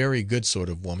 a very good sort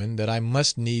of woman that I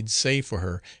must needs say for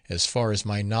her as far as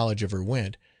my knowledge of her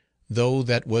went, though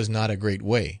that was not a great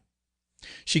way.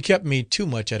 She kept me too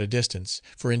much at a distance,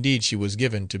 for indeed she was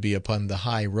given to be upon the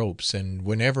high ropes, and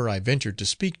whenever I ventured to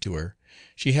speak to her,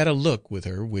 she had a look with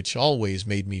her which always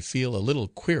made me feel a little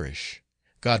queerish,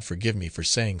 God forgive me for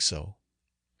saying so.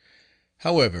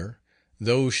 However,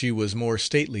 though she was more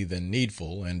stately than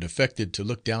needful, and affected to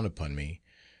look down upon me,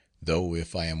 though,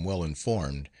 if I am well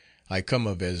informed, I come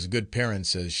of as good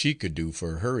parents as she could do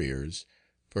for her years,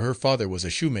 for her father was a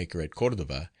shoemaker at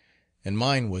Cordova, and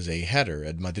mine was a hatter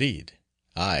at Madrid.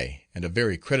 Ay, and a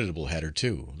very creditable hatter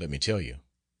too, let me tell you.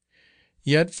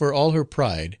 Yet, for all her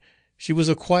pride, she was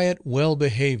a quiet, well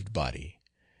behaved body,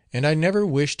 and I never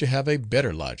wished to have a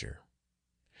better lodger.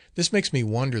 This makes me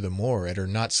wonder the more at her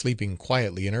not sleeping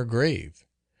quietly in her grave.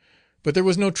 But there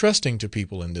was no trusting to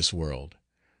people in this world.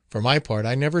 For my part,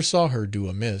 I never saw her do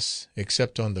amiss,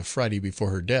 except on the Friday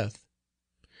before her death.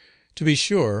 To be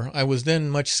sure, I was then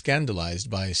much scandalized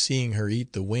by seeing her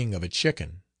eat the wing of a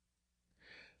chicken.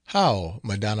 "How,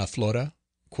 Madonna Flora?"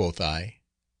 quoth I.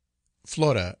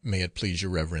 Flora, may it please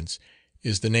your reverence,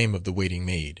 is the name of the waiting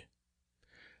maid.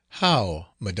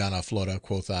 "How, Madonna Flora,"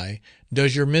 quoth I,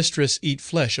 "does your mistress eat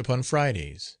flesh upon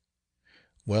Fridays?"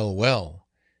 "Well, well,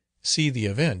 see the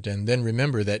event, and then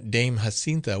remember that Dame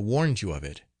Jacinta warned you of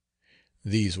it."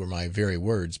 These were my very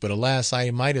words, but alas, I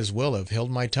might as well have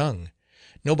held my tongue.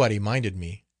 Nobody minded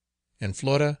me, and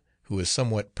Flora, who is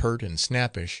somewhat pert and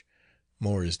snappish,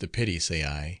 more is the pity, say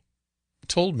I,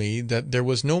 told me that there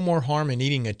was no more harm in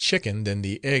eating a chicken than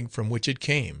the egg from which it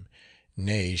came;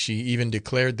 nay, she even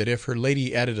declared that if her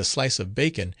lady added a slice of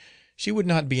bacon, she would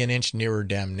not be an inch nearer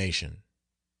damnation.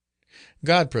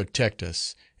 God protect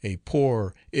us, a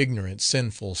poor, ignorant,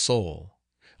 sinful soul!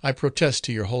 I protest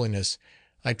to your Holiness,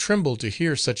 I trembled to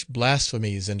hear such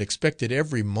blasphemies, and expected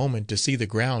every moment to see the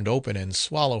ground open and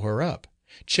swallow her up,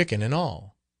 chicken and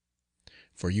all.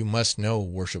 For you must know,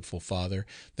 worshipful father,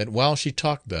 that while she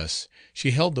talked thus,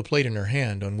 she held the plate in her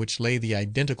hand on which lay the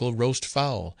identical roast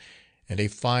fowl, and a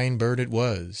fine bird it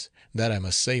was, that I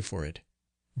must say for it,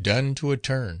 done to a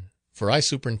turn, for I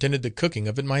superintended the cooking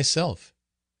of it myself.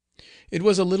 It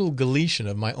was a little Galician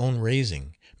of my own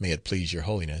raising, may it please your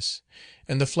Holiness,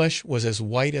 and the flesh was as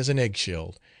white as an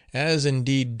eggshell, as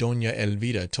indeed Doña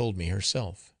Elvira told me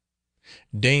herself.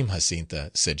 Dame Jacinta,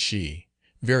 said she,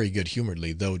 very good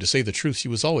humouredly, though to say the truth she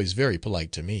was always very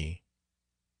polite to me.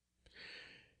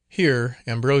 Here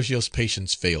Ambrosio's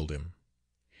patience failed him.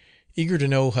 Eager to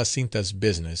know Jacinta's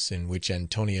business, in which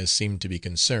Antonia seemed to be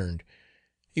concerned,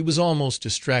 he was almost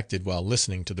distracted while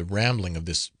listening to the rambling of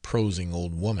this prosing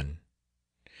old woman.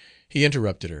 He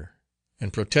interrupted her,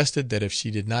 and protested that if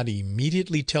she did not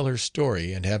immediately tell her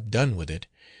story and have done with it,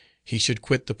 he should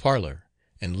quit the parlour,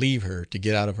 and leave her to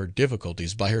get out of her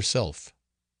difficulties by herself.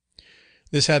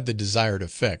 This had the desired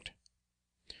effect.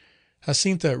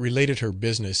 Jacinta related her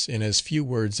business in as few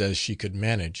words as she could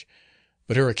manage,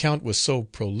 but her account was so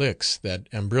prolix that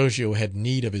Ambrosio had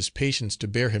need of his patience to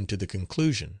bear him to the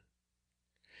conclusion.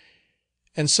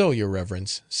 "And so, your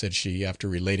reverence," said she, after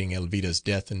relating Elvida's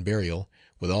death and burial,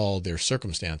 with all their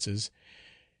circumstances,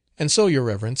 "and so, your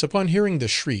reverence, upon hearing the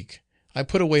shriek, I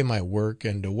put away my work,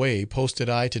 and away posted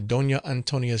I to Doña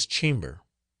Antonia's chamber.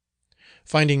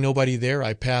 Finding nobody there,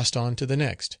 I passed on to the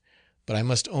next, but I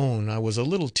must own I was a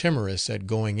little timorous at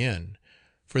going in,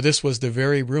 for this was the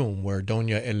very room where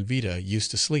Doña Elvira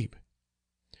used to sleep.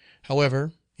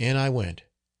 However, in I went.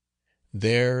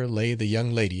 There lay the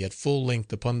young lady at full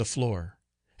length upon the floor,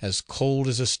 as cold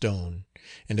as a stone,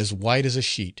 and as white as a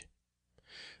sheet.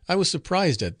 I was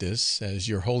surprised at this, as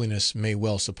your Holiness may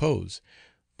well suppose,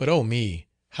 but oh me!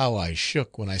 how I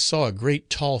shook when I saw a great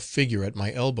tall figure at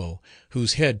my elbow,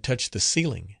 whose head touched the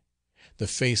ceiling. The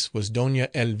face was Doña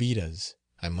Elvira's,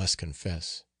 I must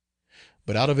confess,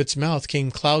 but out of its mouth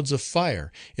came clouds of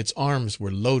fire, its arms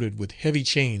were loaded with heavy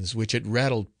chains which it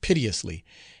rattled piteously,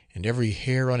 and every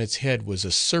hair on its head was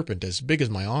a serpent as big as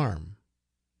my arm.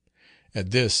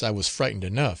 At this I was frightened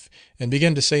enough, and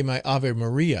began to say my Ave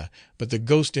Maria, but the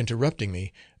ghost interrupting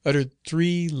me, uttered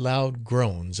 3 loud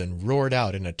groans, and roared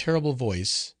out in a terrible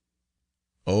voice,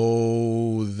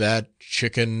 "Oh, that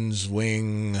chicken's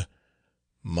wing!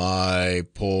 My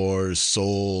poor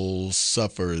soul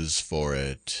suffers for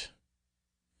it."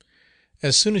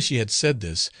 As soon as she had said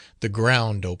this, the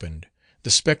ground opened, the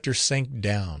spectre sank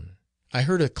down, I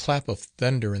heard a clap of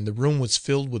thunder, and the room was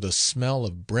filled with a smell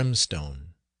of brimstone.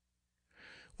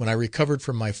 When I recovered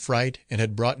from my fright, and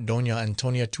had brought Doña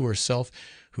Antonia to herself,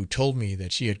 who told me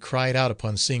that she had cried out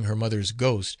upon seeing her mother's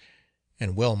ghost,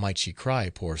 and well might she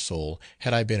cry, poor soul,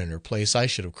 had I been in her place I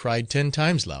should have cried 10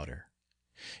 times louder,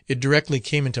 it directly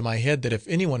came into my head that if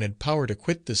any one had power to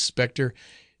quit this spectre,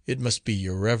 it must be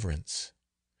your reverence.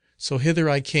 So hither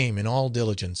I came in all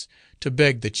diligence, to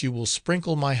beg that you will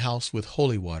sprinkle my house with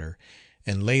holy water,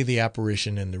 and lay the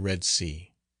apparition in the Red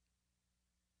Sea.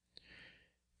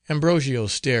 Ambrosio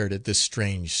stared at this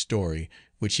strange story,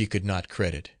 which he could not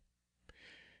credit.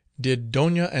 "Did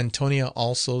Doña Antonia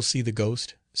also see the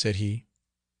ghost?" said he.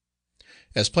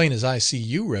 "As plain as I see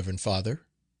you, reverend father."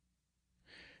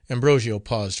 Ambrosio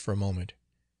paused for a moment.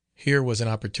 Here was an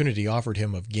opportunity offered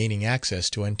him of gaining access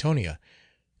to Antonia,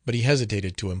 but he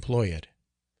hesitated to employ it.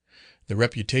 The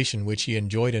reputation which he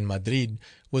enjoyed in Madrid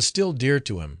was still dear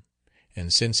to him,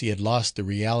 and since he had lost the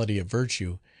reality of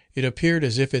virtue, it appeared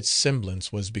as if its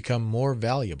semblance was become more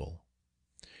valuable.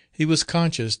 He was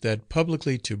conscious that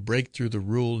publicly to break through the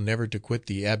rule never to quit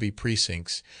the Abbey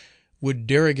precincts would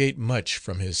derogate much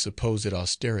from his supposed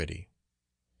austerity.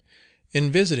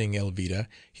 In visiting Elvira,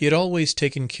 he had always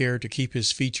taken care to keep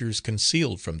his features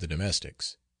concealed from the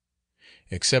domestics.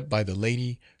 Except by the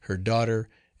lady, her daughter,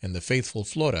 and the faithful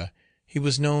Flora, he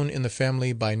was known in the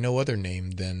family by no other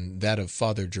name than that of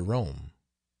Father Jerome.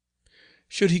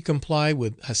 Should he comply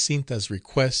with Jacinta's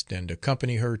request and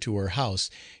accompany her to her house,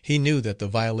 he knew that the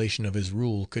violation of his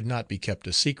rule could not be kept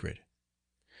a secret.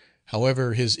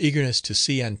 However, his eagerness to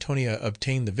see Antonia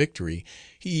obtain the victory,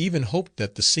 he even hoped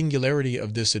that the singularity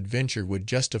of this adventure would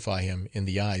justify him in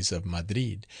the eyes of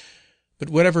Madrid, but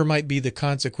whatever might be the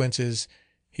consequences,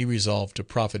 he resolved to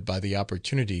profit by the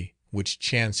opportunity which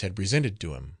chance had presented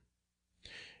to him.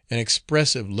 An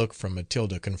expressive look from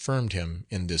Matilda confirmed him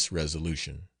in this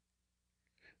resolution.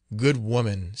 "Good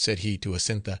woman," said he to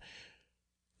Jacintha,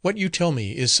 "what you tell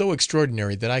me is so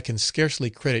extraordinary that I can scarcely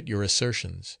credit your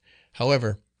assertions.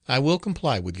 However, I will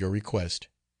comply with your request.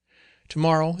 To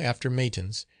morrow, after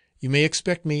matins, you may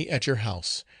expect me at your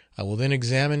house. I will then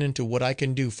examine into what I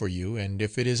can do for you, and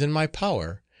if it is in my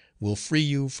power, will free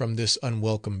you from this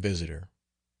unwelcome visitor.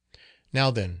 Now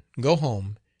then, go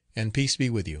home, and peace be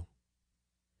with you."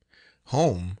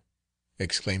 "Home!"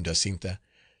 exclaimed Jacintha,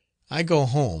 "I go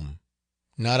home!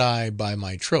 Not I, by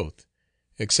my troth.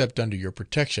 Except under your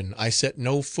protection, I set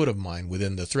no foot of mine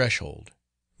within the threshold.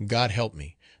 God help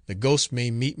me, the ghost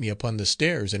may meet me upon the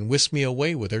stairs, and whisk me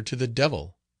away with her to the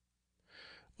devil.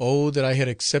 Oh, that I had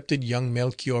accepted young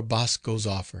Melchior Bosco's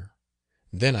offer!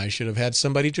 Then I should have had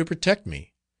somebody to protect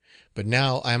me. But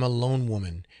now I am a lone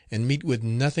woman, and meet with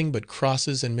nothing but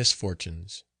crosses and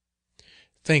misfortunes.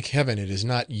 Thank heaven it is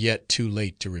not yet too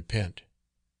late to repent.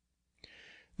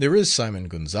 There is Simon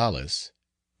Gonzales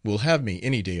will have me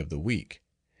any day of the week,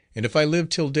 and if I live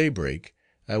till daybreak,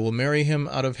 I will marry him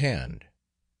out of hand.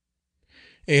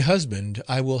 A husband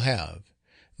I will have,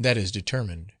 that is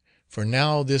determined, for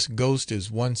now this ghost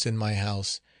is once in my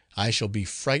house, I shall be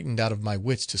frightened out of my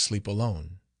wits to sleep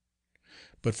alone.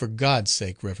 But for God's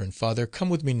sake, reverend father, come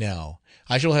with me now.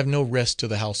 I shall have no rest till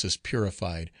the house is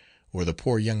purified, or the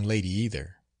poor young lady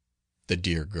either. The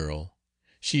dear girl!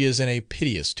 She is in a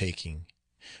piteous taking.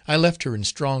 I left her in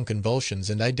strong convulsions,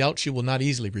 and I doubt she will not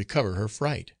easily recover her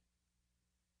fright."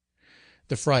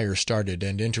 The friar started,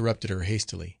 and interrupted her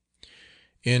hastily.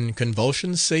 "In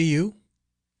convulsions, say you?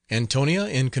 Antonia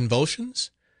in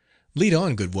convulsions? Lead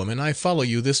on, good woman, I follow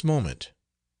you this moment."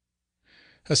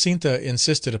 Jacintha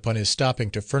insisted upon his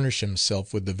stopping to furnish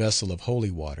himself with the vessel of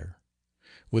holy water.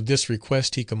 With this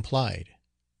request he complied.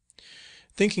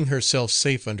 Thinking herself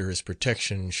safe under his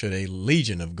protection should a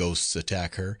legion of ghosts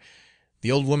attack her, the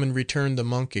old woman returned the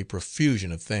monk a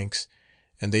profusion of thanks,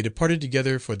 and they departed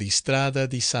together for the Strada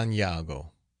di San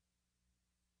Jago.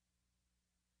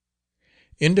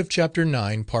 End of Chapter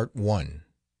 9, Part 1.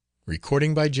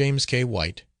 Recording by James K.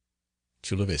 White.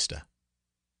 Chula Vista.